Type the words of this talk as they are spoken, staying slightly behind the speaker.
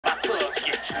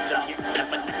you down,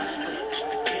 never split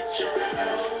to get you.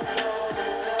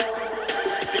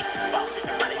 Spit about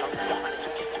everybody on the block to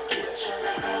get you.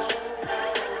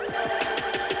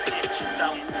 Get you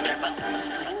down, never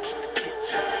split to get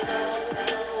you.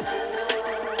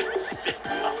 Spit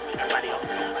about everybody on the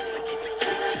block to get you.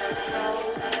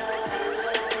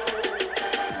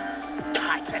 The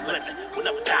high-tech living will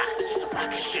never die. This is a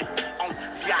rocket ship. On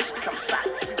the ice, come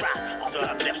sides, we ride on the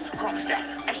lifts, chrome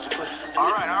stacks, extra clips.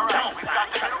 All right. We've got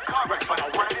the middle covered, but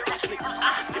one of the receivers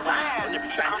is the man.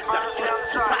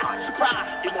 Surprise,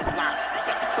 they want to line, they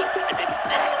set the clip, and they be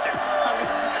asking, how many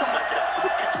you come like that? We'll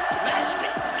catch you, imagine me,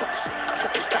 it's like shit, I'm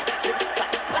talking back, it's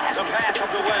like last the pass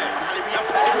is away. The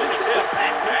pass is tipped,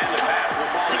 and the pass will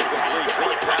fall incomplete.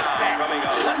 Fourth down coming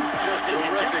up. Just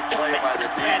terrific play by the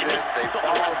defense. They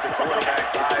followed the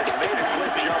quarterback's eyes, made a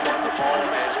quick jump on the ball,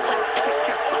 and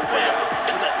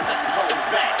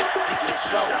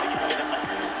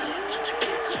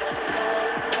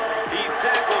he's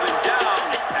tackled and down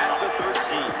at the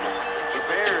 13. the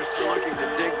Bears looking to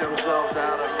dig themselves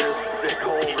out of this big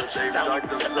hole that they've dug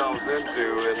themselves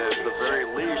into, and at the very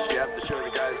least, you have to show the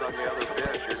guys on the other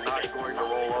bench you're not going to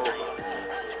roll over.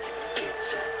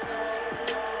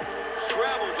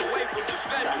 Scrambles away from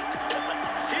defenders.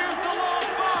 Here's the long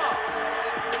ball.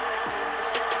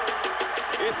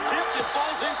 It's tipped and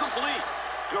falls incomplete.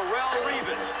 Darrell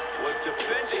Revis was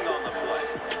defending on the play.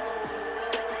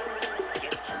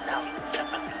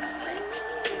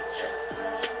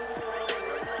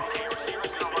 Okay,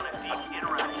 receivers gonna run a deep in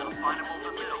route. Find him over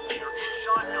the middle. You're in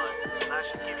shotgun, so that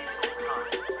should give you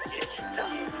some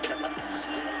time.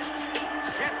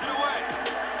 Gets it away.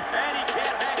 And he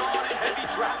can't hang on in heavy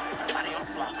traffic.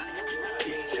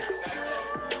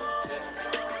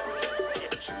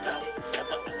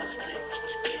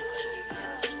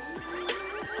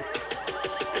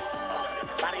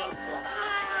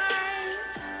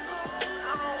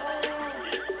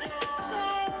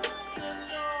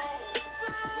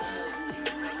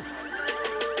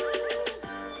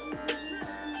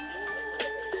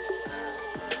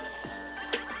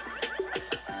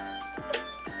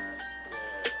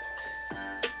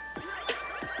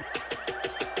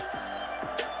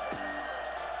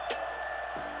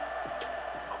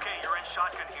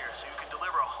 Shotgun here, so you can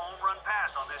deliver a home run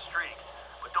pass on this streak.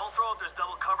 But don't throw if there's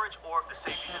double coverage or if the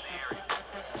safety's in the area.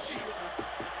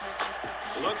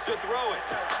 Looks to throw it.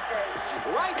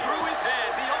 Right through his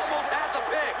hands. He almost had the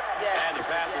pick. And the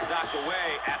pass was knocked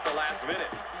away at the last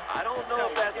minute. I don't know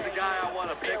if that's the guy I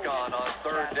want to pick on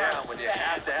third down when you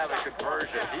have to have a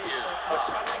conversion. He is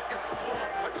tough.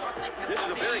 This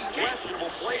is a very questionable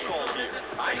play call here.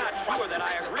 I'm not sure that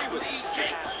I agree with it.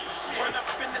 Run up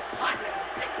in this pot.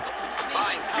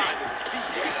 Fine time with his feet.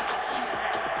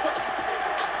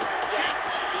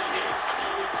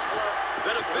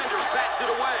 The defender bats it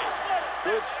away.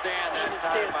 Good stand that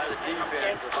time by the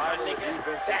defense. If I were the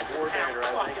defensive coordinator,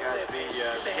 I think I'd be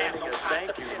sending a thank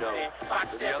you note to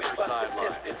the other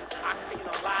sideline. I seen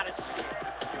a lot of shit.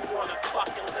 You wanna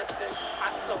fucking listen? I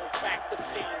sold back the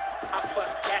fiends. I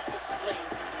bust cats and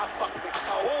spleens. I fuck with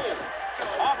cold.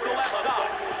 Off the left side.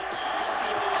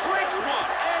 Breaks one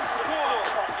and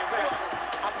scores.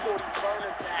 I pull these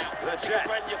burners out. The Jets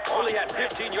only had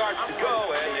 15 yards to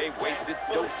go, and they wasted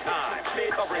no time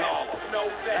covering all of them.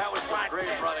 That was some great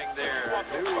running there.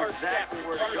 Knew exactly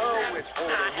where to go, which pulled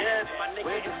ahead, went to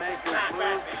make his move,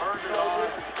 turned it on.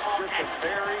 Just a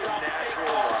very natural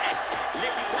run.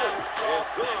 Nick Foot is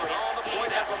good on the point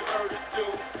Never effort. murdered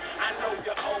dudes. I know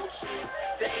your OGs.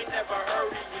 They ain't never heard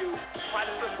of you. Right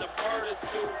from the bird or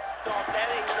two. Thought that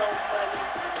ain't no money.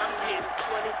 I'm getting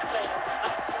 20 clams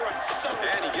up front.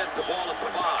 And he gets the ball at the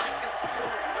 5.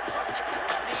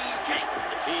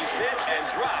 He's hit and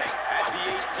dropped at the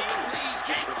 18.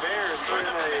 The Bears are in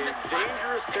a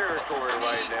dangerous territory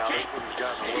right now. This one's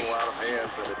gotten a little out of hand,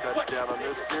 but a touchdown on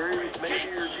this series,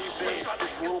 maybe your defense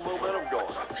gets a little momentum going.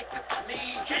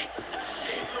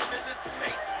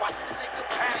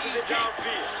 Passing it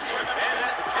downfield. And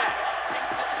that's a catch.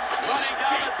 Running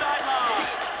down the sideline.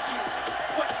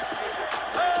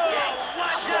 Oh,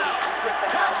 watch out.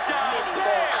 Touchdown,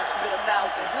 Bears.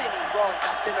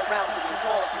 I've been around the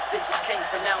cause, these bitches can't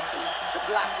pronounce it. The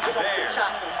block was open Bears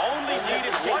choppers. only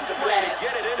needed one play to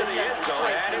get it into the end zone,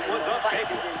 and it was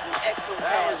unpickable.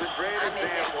 That was a great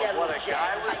example of what a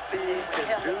guy with speed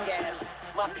can do.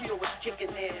 My peel was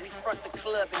kicking in. We front the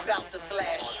club and bout to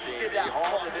flash. Get out,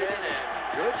 hauled walk it in, and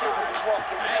good Security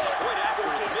walking past. Point after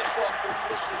Go his ahead, miss. stalk them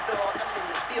switches, dog. I'm in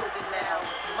the building now.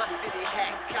 My fitted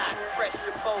hat cock, fresh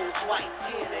the bows, white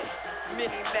tinted.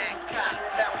 Mini Mac cop,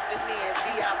 bouncing in,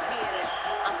 VIP in it.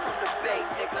 I'm from the Bay,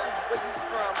 nigga. Where you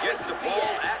from? Gets the Where you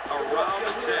ball be at around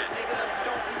the 10. Nigga,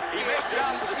 don't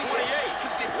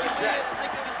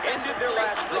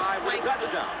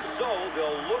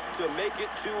they'll look to make it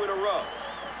 2 in a row.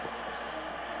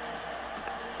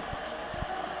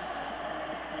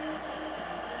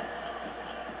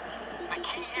 The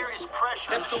key here is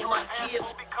pressure. That's The so short my pass kids.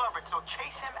 will be covered, so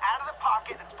chase him out of the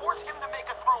pocket and force him to make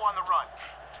a throw on the run.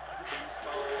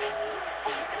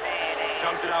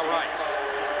 Dumps it out right.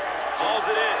 Hauls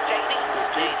it in.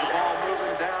 Just keeps the ball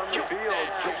moving down the field.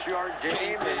 6-yard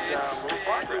gain and little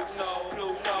progress.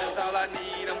 That's all I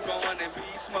need. I'm going in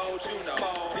beast mode, you know.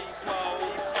 Beast mode,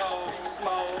 beast mode, beast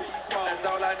mode, beast mode. That's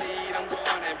all I need. I'm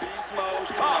going in beast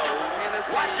mode, you know.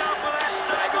 Watch out for that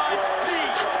sideline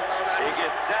speed. He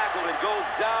gets tackled and goes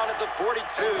down at the 42.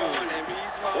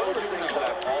 One of the things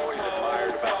that I've always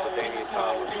admired about the Daniel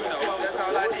Thomas is That's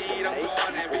all I need. I'm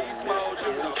going in beast mode,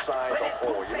 you know. inside the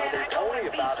hole. You know, there's only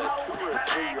about a 2 or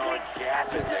 3 yard gap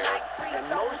in there, and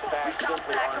most backs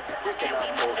simply aren't quick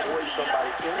enough to avoid somebody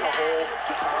in the hole.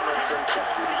 Thomas and do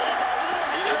that.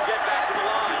 He doesn't get back to the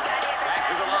line. Back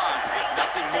to the line, if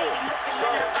nothing more.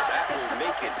 So that will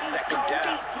make it second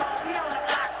down.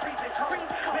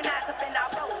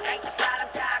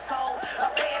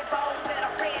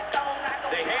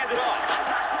 They hand it off.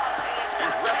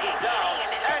 He's wrestled down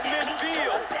at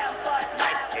midfield.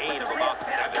 Nice gain of about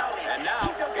 7. And now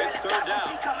it's third down.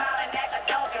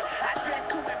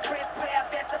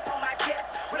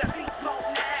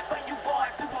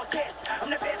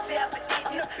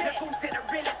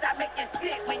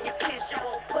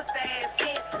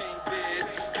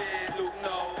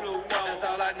 That's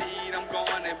all I need. I'm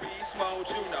going in beast mode,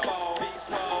 you know. Beast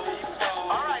mode, beast mode,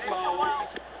 beast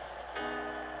mode.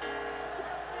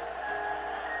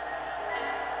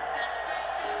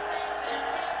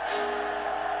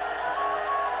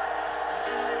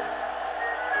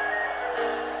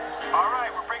 All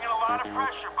right, we're bringing a lot of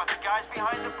pressure, but the guys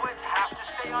behind the blitz have to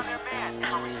stay on their man.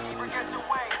 If a receiver gets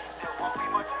away, there won't be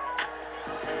much.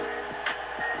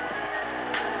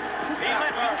 He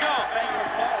lets him go.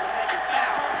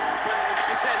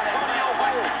 It's Antonio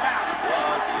Holmes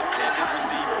was the intended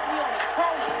receiver.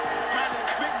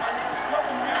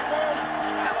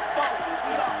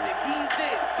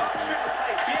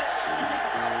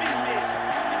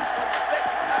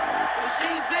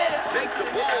 Takes the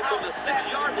ball from the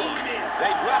 6-yard line.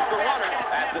 They drop the runner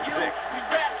at the 6.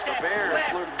 The Bears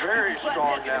looked very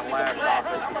strong that last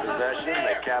offensive possession.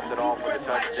 They capped it off with a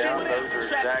touchdown. Those are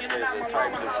exactly the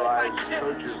types of drives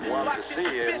coaches love to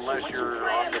see, unless you're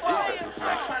on the defensive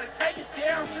side.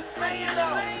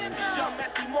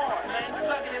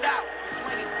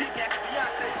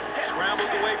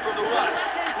 Scrambles away from the rush.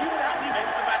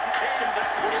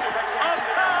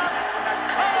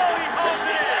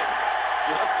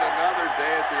 Just another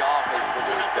day at the office for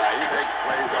this guy. He makes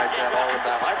plays like that all the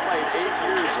time. I played 8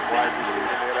 years of wide receiver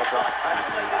in the NFL.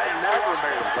 I never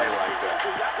made a play like that.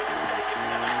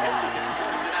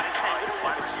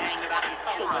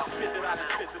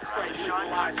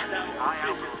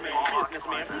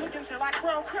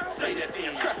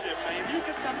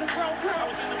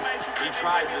 He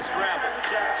tries to scramble.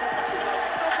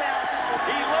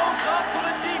 He loads up for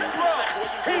the deep throw.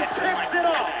 He picks it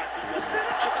off.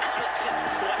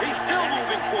 He's still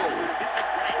moving forward.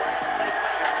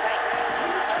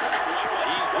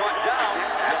 He's brought down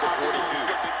at the 42.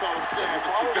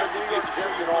 Follow the New York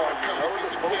Jets at all. You know the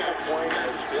focal point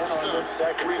has been on the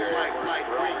secondary.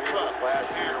 This last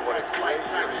year, what a great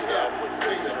year he had with 6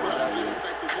 interceptions.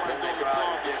 Then they go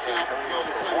out and get Antonio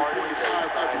Cromartie. They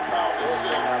signed Kyle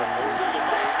Wilson out of Moses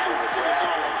State to the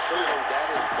draft. And certainly that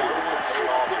is starting to pay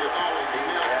off. He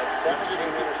had 17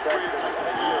 interceptions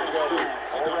a year ago.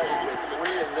 Already with 3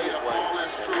 in this one.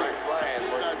 And Rick Ryan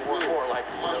looks more and more like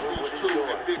he knows what he's doing.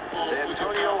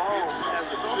 Antonio Holmes has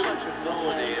so much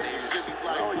ability, and he's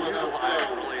well utilized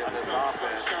really in this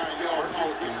offense.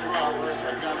 Cardinals keep covering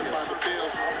their battle.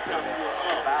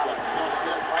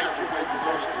 Fight to make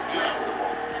possession to get the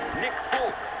ball. Nick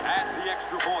Folk adds the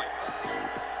extra point.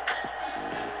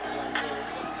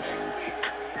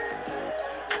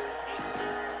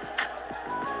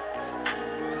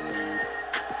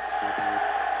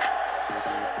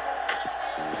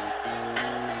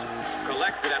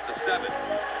 Collects it at the 7.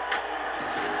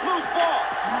 Loose ball.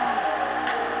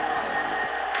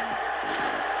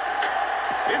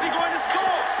 Is he going to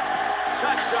score?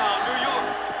 Touchdown, New York.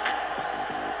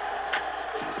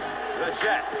 The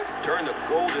Jets turn the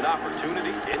golden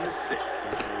opportunity into 6.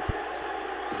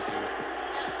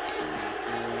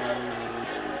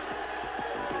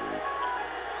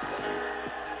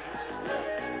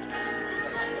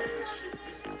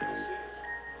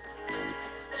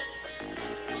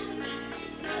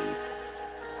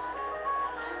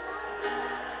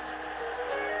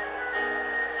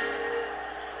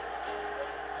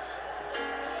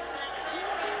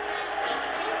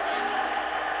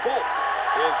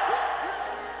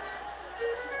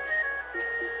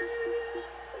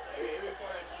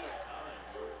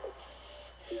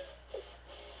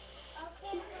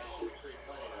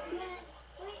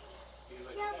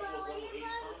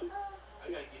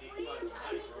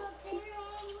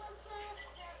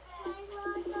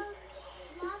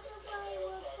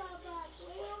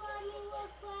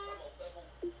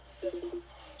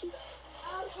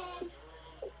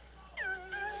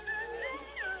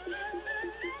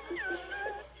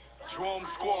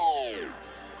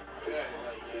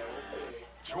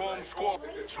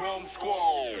 Drum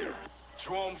squad.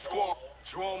 Drum squad.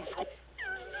 Drum squad.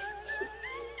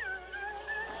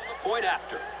 Point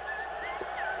after. I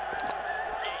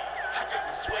got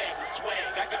my swag, my swag.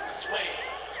 I got my swag.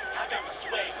 I got my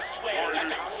swag, my swag. I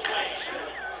got my swag.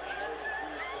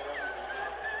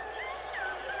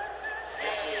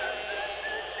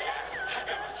 I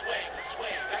got my swag, my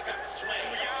swag. I got my swag. I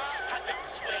got my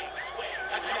swag, my swag.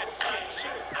 I got my swag.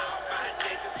 All my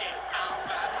niggas, all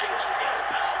my bitches, all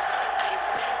my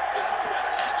niggas. This is what I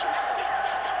teach them to see.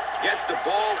 Gets the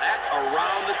ball at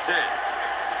around the 10.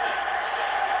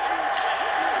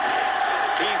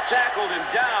 He's tackled him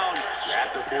down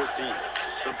at the 14.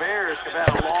 The Bears have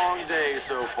had a long day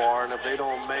so far, and if they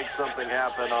don't make something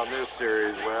happen on this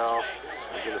series, well,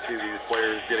 you're going to see these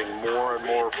players getting more and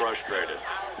more frustrated.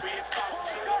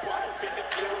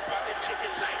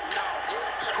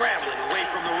 Scrambling away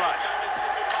from the run.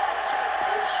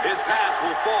 His pass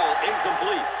will fall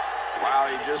incomplete. Wow,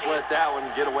 he just let that one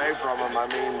get away from him. I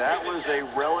mean, that was a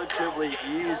relatively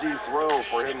easy throw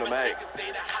for him to make.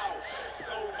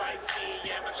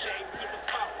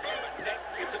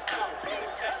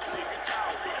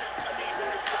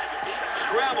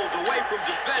 Scrambles away from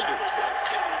defenders.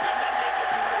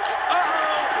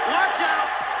 Uh-oh! Watch out!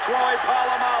 Troy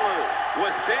Polamalu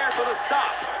was there for the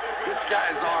stop. This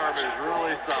guy's arm is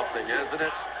really something, isn't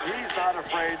it? He's not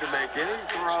afraid to make any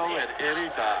throw at any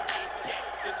time.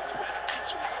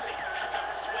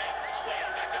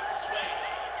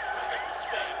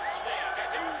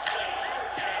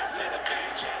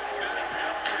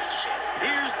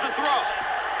 Here's the throw.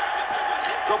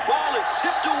 The ball is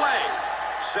tipped away.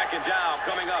 Second down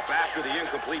coming up after the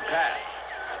incomplete pass.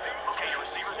 Okay, your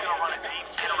receiver's going to run a deep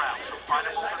get around, so find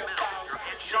him over the middle. You're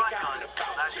in shotgun, so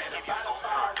that should give you full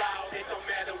time.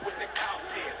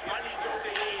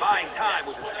 Buying time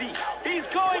with his feet. He's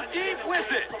going deep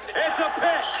with it. It's a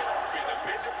pick.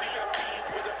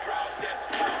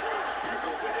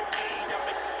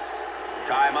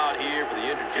 Timeout here for the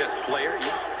injured Jets player. He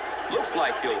looks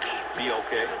like he'll be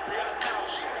okay.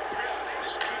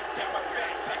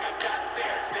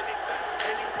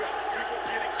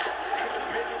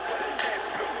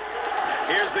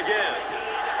 Here's the give.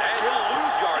 And he'll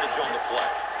lose yardage on the play.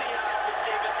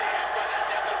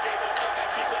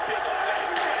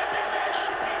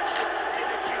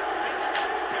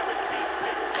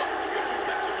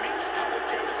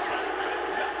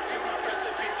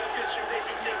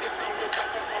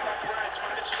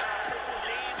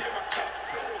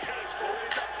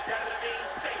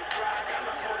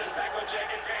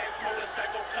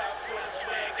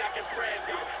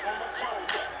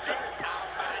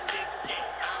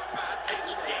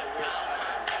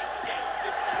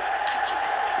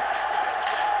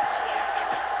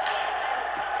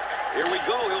 Here we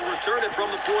go. He'll return it from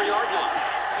the 4-yard line.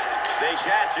 They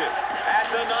catch him at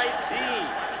the 19.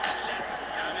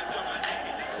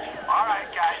 All right,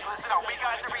 guys, listen up. We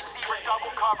got the receiver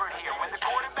double covered here. When the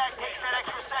quarterback takes that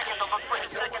extra second to look for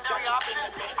his secondary option.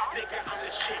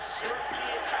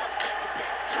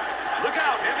 Look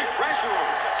out. Heavy pressure on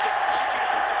him.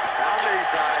 How many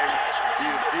times do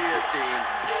you see a team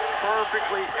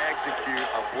perfectly execute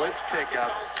a blitz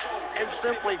pickup and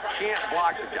simply can't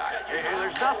block the guy? And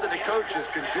there's nothing the coaches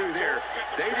can do there.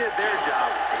 They did their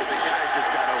job, but the guys just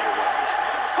got overwhelmed.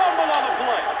 Fumble on the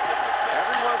play.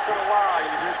 Every once in a while, you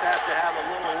just have to have a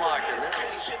little luck in there.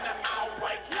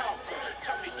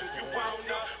 Tell me, do you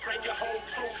wanna bring your whole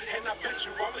crew? And I bet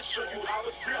you I'ma show you how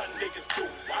us real niggas do.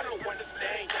 I don't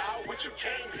understand, y'all, what you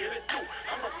came here to do.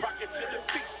 I'ma rock it to the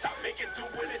beat, stop making do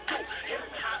what it do. Hip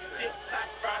hop, tip top,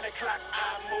 round the clock,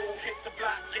 I move, hit the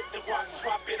block, get the watch,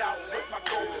 swap it out with my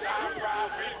goals. I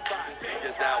ride, ride,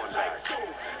 Get that one back.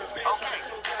 Okay,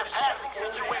 it's a passing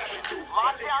situation.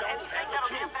 Lock down anything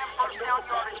that'll give them first down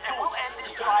yardage, and we'll end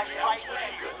this drive right here.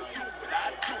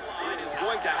 Is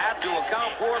going to have to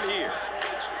account for him here.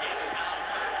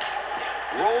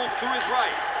 Rolls to his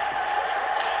right.